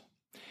sentence,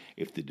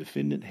 if the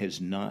defendant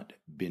has not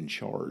been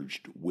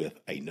charged with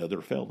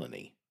another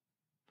felony,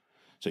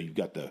 so you've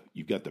got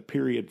the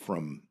period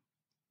from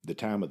the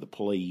time of the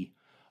plea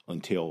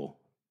until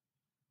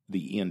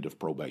the end of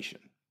probation,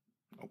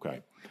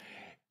 okay,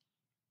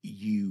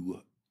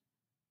 you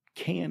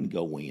can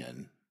go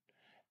in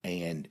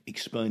and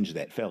expunge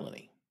that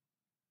felony,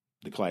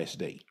 the Class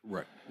D.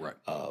 Right.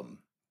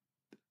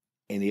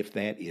 And if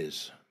that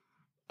is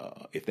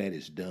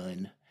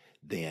done,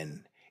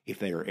 then if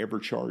they are ever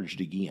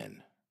charged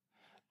again,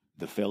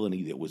 the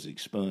felony that was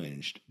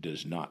expunged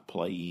does not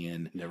play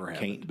in,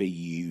 can't be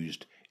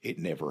used. It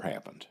never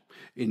happened.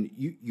 And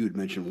you had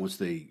mentioned once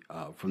they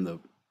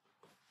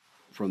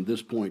from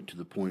this point to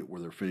the point where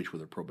they're finished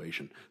with their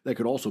probation, that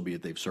could also be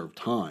if they've served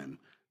time,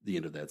 the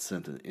end of that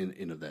sentence,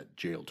 end of that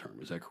jail term.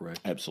 Is that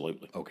correct?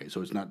 Absolutely. Okay,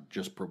 so it's not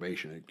just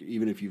probation.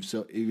 Even if you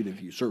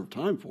serve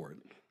time for it.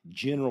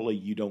 Generally,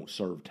 you don't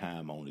serve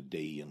time on a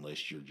D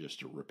unless you're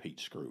just a repeat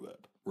screw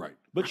up. Right.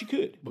 But you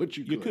could.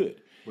 You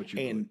could.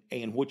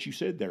 And what you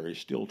said there is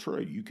still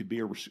true. You could be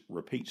a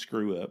repeat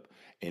screw up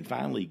and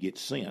finally get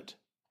sent,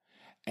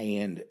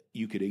 and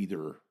you could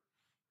either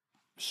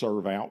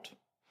serve out,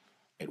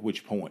 at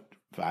which point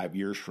 5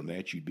 years from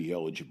that you'd be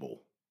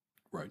eligible,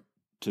 right,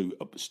 to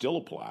still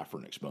apply for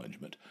an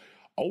expungement,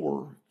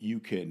 or you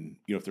can,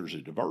 if there's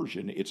a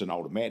diversion, it's an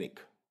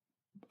automatic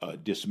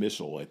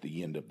dismissal at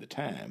the end of the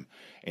time,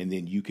 and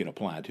then you can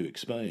apply to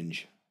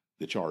expunge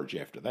the charge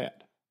after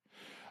that.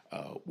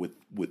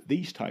 With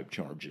these type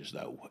charges,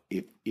 though,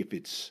 if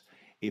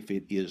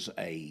it is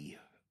a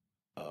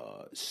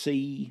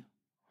C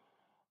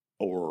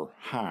or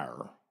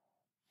higher,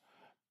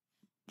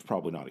 it's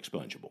probably not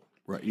expungible.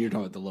 Right, you're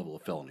talking about the level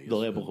of felony. The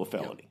level of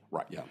felony, yeah.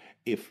 Right? Yeah.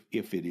 If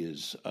it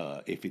is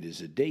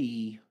a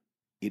D,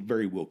 it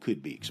very well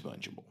could be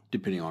expungible,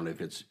 depending on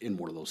if it's in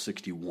one of those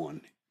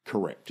 61.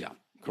 Correct. Yeah.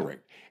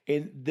 Correct.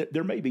 And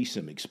there may be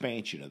some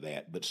expansion of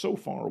that, but so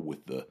far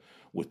with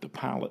the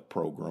pilot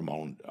program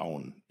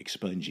on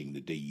expunging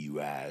the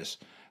DUIs,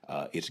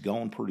 it's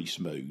gone pretty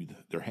smooth.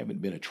 There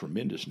haven't been a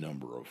tremendous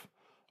number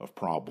of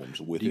problems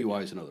with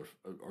DUIs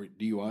or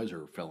DUIs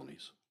or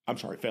felonies. I'm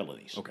sorry,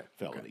 felonies. Okay.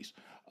 Felonies.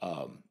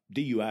 Okay.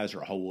 DUIs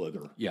are a whole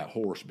other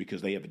horse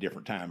because they have a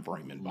different time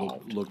frame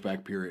involved. Look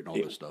back period and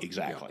all this stuff.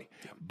 Exactly.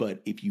 Yeah.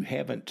 But if you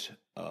haven't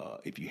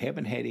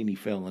had any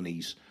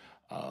felonies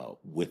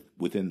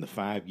within the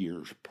 5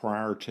 years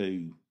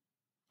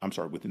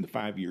within the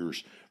 5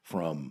 years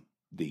from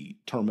the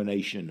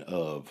termination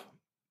of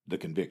the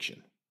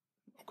conviction,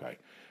 okay,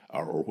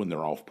 or when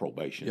they're off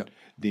probation,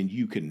 then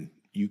you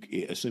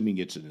assuming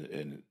it's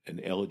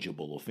an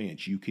eligible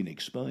offense, you can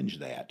expunge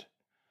that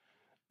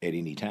at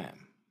any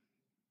time.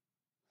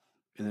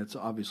 And that's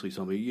obviously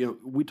something,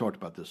 we talked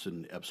about this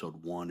in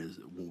episode 1 is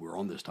when we were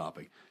on this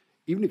topic.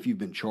 Even if you've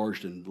been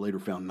charged and later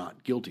found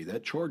not guilty,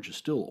 that charge is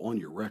still on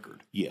your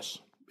record. Yes.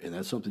 And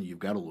that's something you've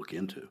got to look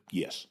into.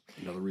 Yes.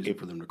 Another reason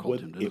for them to call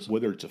Tim Denison.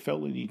 Whether it's a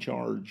felony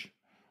charge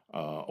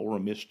or a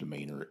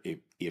misdemeanor,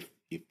 if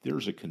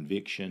there's a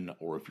conviction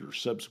or if you're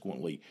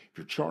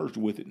charged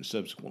with it and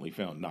subsequently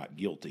found not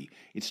guilty,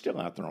 it's still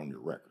out there on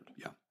your record.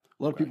 Yeah.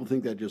 A lot of people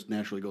think that just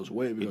naturally goes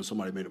away because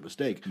somebody made a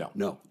mistake.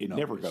 No. It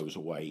never goes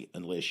away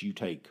unless you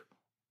take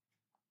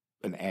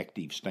an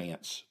active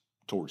stance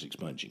towards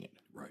expunging it.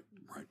 Right.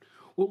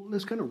 Well,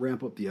 let's kind of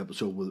ramp up the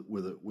episode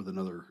with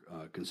another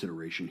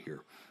consideration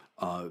here.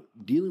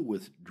 Dealing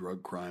with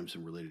drug crimes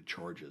and related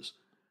charges,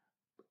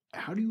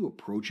 how do you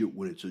approach it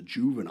when it's a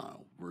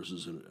juvenile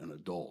versus an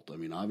adult? I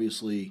mean,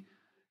 obviously,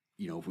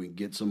 if we can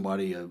get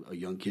somebody, a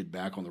young kid,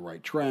 back on the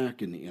right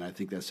track, and I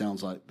think that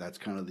sounds like that's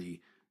kind of the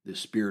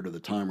spirit of the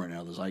time right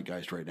now, the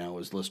zeitgeist right now,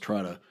 is let's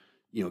try to,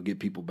 get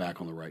people back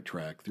on the right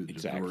track through the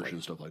diversion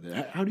and stuff like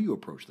that. How do you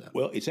approach that?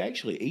 Well, it's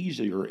actually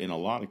easier in a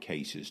lot of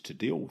cases to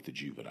deal with the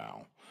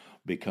juvenile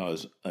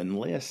because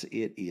unless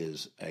it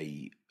is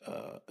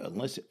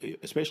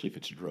especially if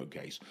it's a drug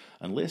case,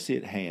 unless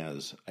it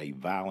has a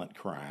violent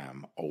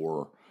crime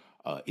or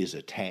is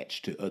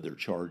attached to other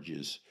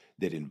charges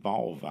that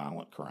involve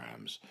violent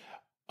crimes,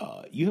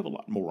 you have a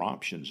lot more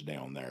options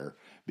down there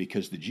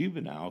because the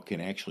juvenile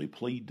can actually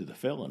plead to the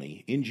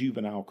felony in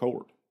juvenile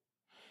court,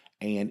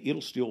 and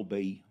it'll still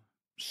be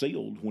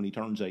sealed when he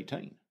turns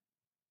 18.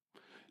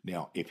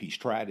 Now, if he's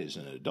tried as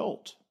an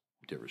adult,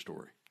 different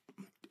story.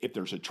 If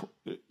there's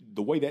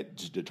the way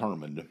that's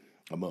determined,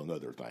 among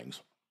other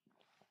things,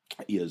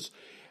 is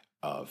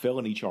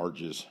felony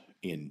charges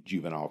in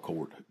juvenile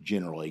court,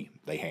 generally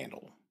they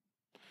handle.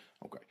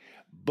 Okay.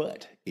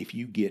 But if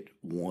you get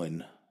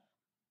one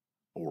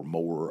or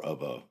more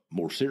of a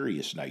more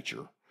serious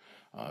nature,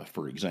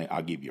 for example,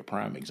 I'll give you a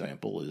prime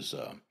example, is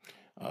a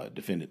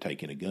defendant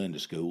taking a gun to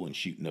school and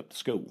shooting up the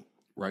school.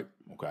 Right.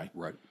 Okay.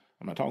 Right.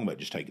 I'm not talking about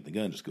just taking the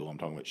gun to school. I'm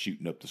talking about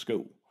shooting up the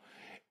school.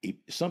 If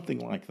something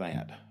like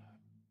that,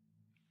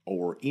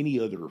 or any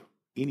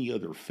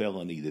other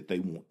felony that they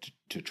want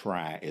to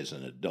try as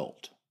an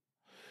adult,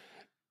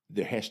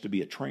 there has to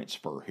be a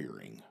transfer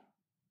hearing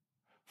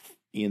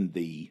in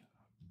the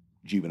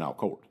juvenile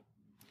court.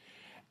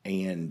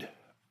 And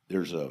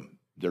there's a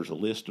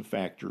list of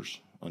factors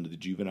under the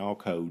juvenile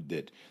code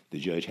that the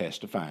judge has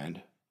to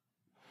find.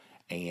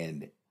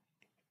 And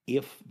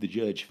if the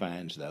judge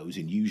finds those,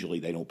 and usually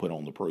they don't put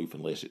on the proof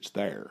unless it's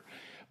there,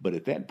 but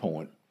at that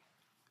point,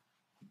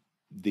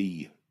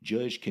 the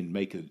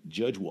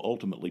judge will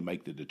ultimately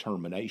make the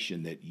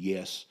determination that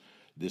yes,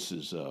 this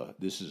is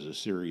a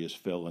serious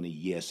felony.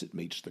 Yes, it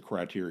meets the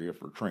criteria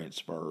for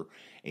transfer,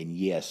 and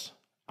yes,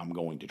 I'm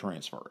going to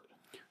transfer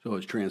it. So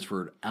it's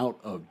transferred out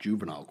of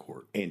juvenile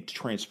court and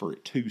transfer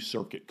it to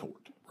circuit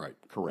court. Right.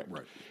 Correct.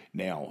 Right.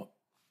 Now,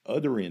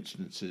 other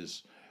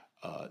instances,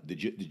 the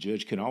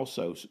judge can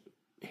also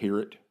hear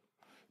it,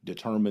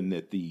 determine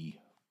that the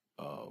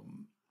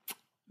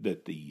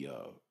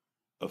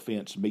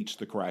offense meets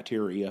the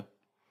criteria,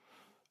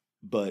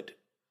 but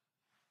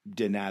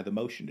deny the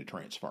motion to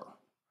transfer.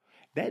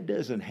 That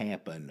doesn't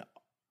happen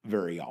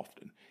very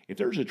often. If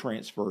there's a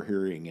transfer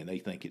hearing and they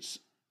think it's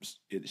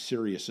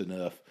serious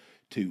enough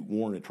to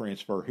warrant a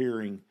transfer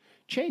hearing,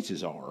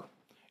 chances are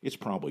it's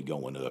probably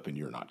going up and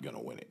you're not going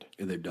to win it.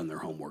 And they've done their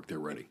homework. They're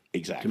ready.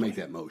 Exactly. To make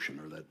that motion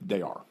or that.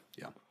 They are.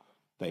 Yeah.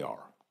 They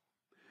are.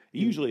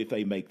 Usually if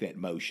they make that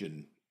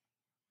motion,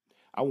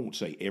 I won't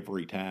say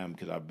every time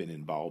because I've been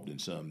involved in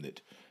some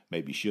that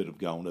maybe should have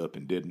gone up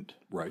and didn't.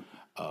 Right.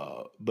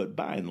 But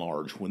by and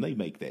large, when they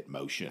make that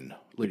motion,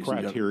 Ladies the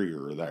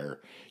criteria are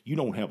there. You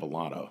don't have a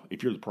lot of,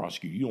 if you're the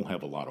prosecutor, you don't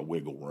have a lot of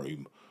wiggle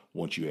room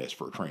once you ask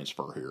for a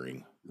transfer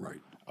hearing.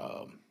 Right.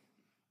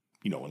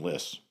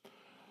 Unless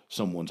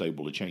someone's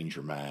able to change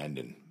your mind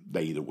and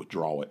they either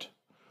withdraw it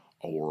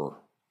or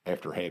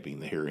after having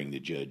the hearing,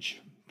 the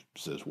judge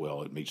says,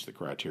 well, it meets the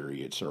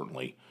criteria. It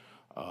certainly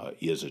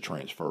is a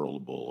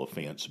transferable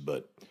offense,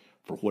 but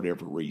for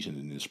whatever reason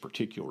in this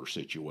particular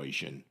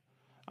situation,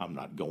 I'm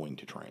not going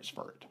to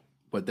transfer it.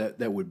 But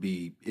that would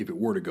be, if it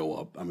were to go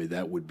up, I mean,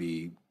 that would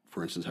be,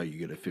 for instance, how you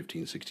get a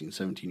 15, 16,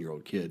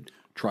 17-year-old kid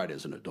tried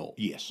as an adult.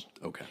 Yes.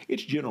 Okay.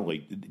 It's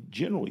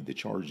generally the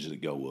charges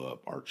that go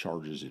up are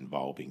charges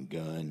involving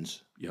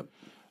guns, Yep.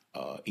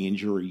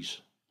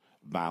 Injuries,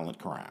 violent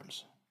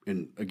crimes.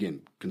 And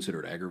again,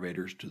 considered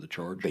aggravators to the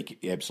charge? They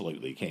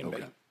absolutely can Okay.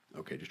 be.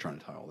 Okay, just trying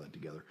to tie all that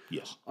together.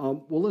 Yes.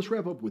 Well, let's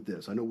wrap up with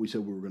this. I know we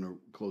said we were going to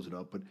close it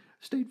up, but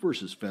state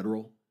versus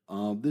federal.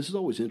 This is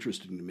always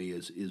interesting to me.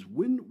 Is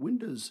when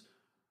does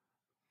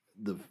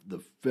the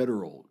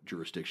federal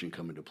jurisdiction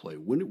come into play?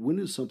 When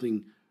is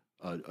something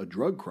a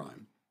drug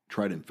crime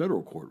tried in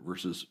federal court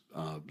versus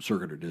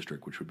circuit or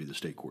district, which would be the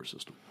state court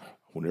system?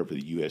 Whenever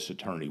the U.S.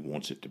 attorney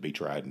wants it to be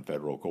tried in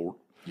federal court,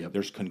 Yep.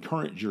 There's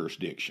concurrent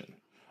jurisdiction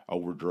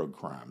over drug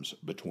crimes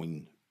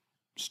between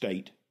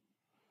state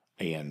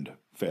and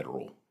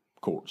federal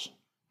courts.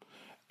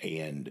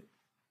 And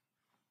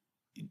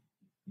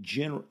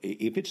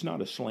if it's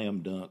not a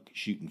slam dunk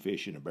shooting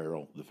fish in a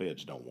barrel, the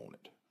feds don't want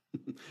it.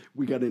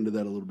 We got into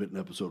that a little bit in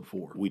episode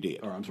 4. We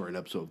did. Or I'm sorry, in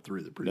episode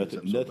 3, the previous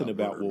Nothing, episode. nothing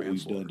about murder what and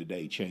we've done manslaughter.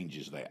 today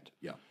changes that.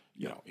 Yeah.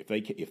 You know,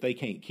 if they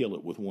can't kill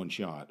it with one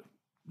shot,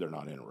 they're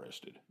not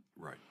interested.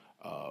 Right.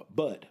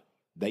 But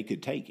they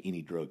could take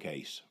any drug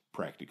case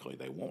practically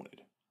they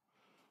wanted,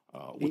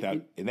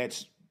 and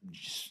that's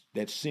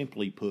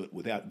simply put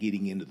without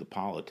getting into the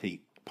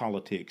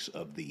politics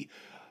of the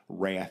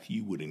wrath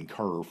you would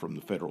incur from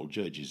the federal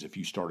judges if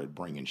you started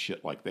bringing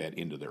shit like that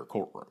into their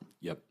courtroom.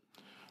 Yep.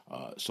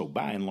 So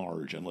by and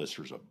large, unless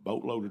there's a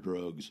boatload of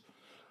drugs,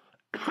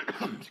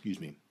 excuse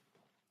me,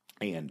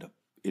 and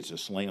it's a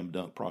slam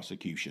dunk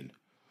prosecution,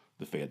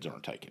 the feds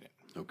aren't taking it.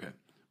 Okay.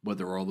 But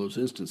there are all those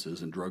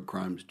instances, and drug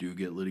crimes do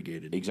get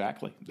litigated.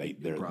 Exactly.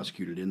 They're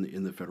prosecuted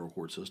in the federal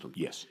court system.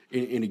 Yes.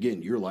 And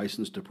again, you're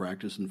licensed to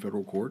practice in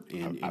federal court,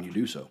 and you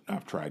do so.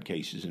 I've tried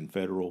cases in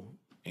federal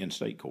and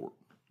state court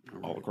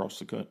all across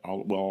the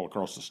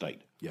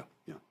state. Yeah,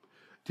 yeah.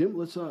 Tim,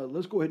 let's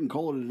go ahead and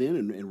call it an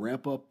end and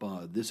wrap up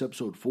this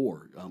episode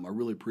 4. I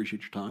really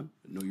appreciate your time.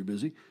 I know you're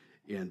busy.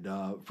 And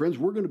friends,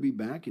 we're going to be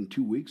back in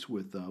 2 weeks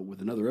with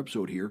another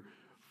episode here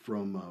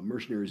from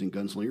Mercenaries and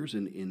Gunslingers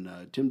in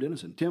Tim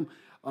Denison. Tim,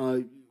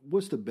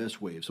 what's the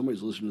best way, if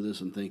somebody's listening to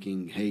this and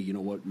thinking, hey, you know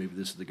what, maybe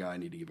this is the guy I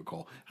need to give a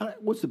call,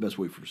 what's the best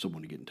way for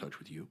someone to get in touch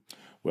with you?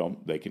 Well,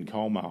 they can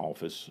call my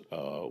office,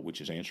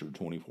 which is answered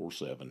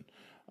 24/7,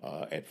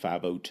 at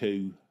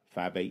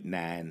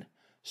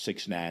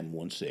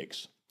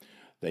 502-589-6916.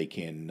 They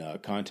can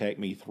contact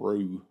me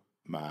through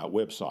my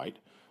website,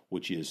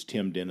 which is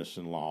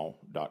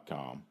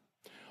timdenisonlaw.com,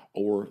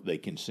 or they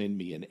can send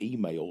me an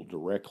email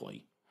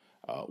directly,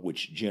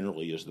 which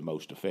generally is the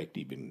most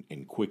effective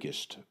and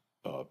quickest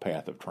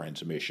path of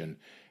transmission,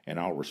 and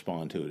I'll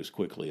respond to it as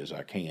quickly as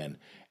I can,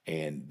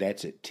 and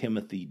that's at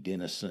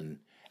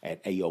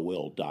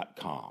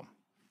timothydenison@aol.com.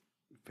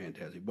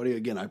 Fantastic. Buddy,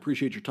 again, I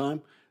appreciate your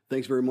time.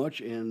 Thanks very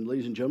much, and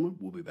ladies and gentlemen,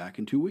 we'll be back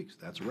in 2 weeks.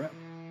 That's a wrap.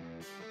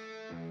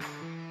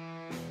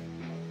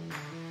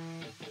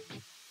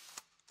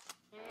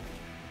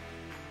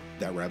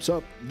 That wraps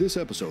up this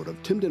episode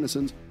of Tim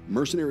Denison's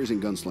Mercenaries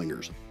and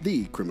Gunslingers,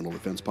 the Criminal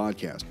Defense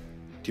Podcast.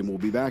 Tim will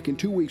be back in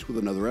 2 weeks with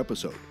another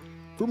episode.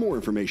 For more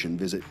information,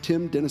 visit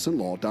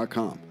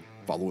timdenisonlaw.com.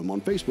 Follow him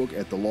on Facebook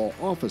at the Law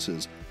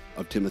Offices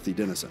of Timothy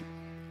Denison.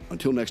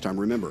 Until next time,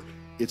 remember,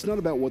 it's not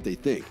about what they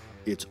think,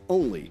 it's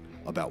only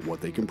about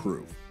what they can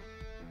prove.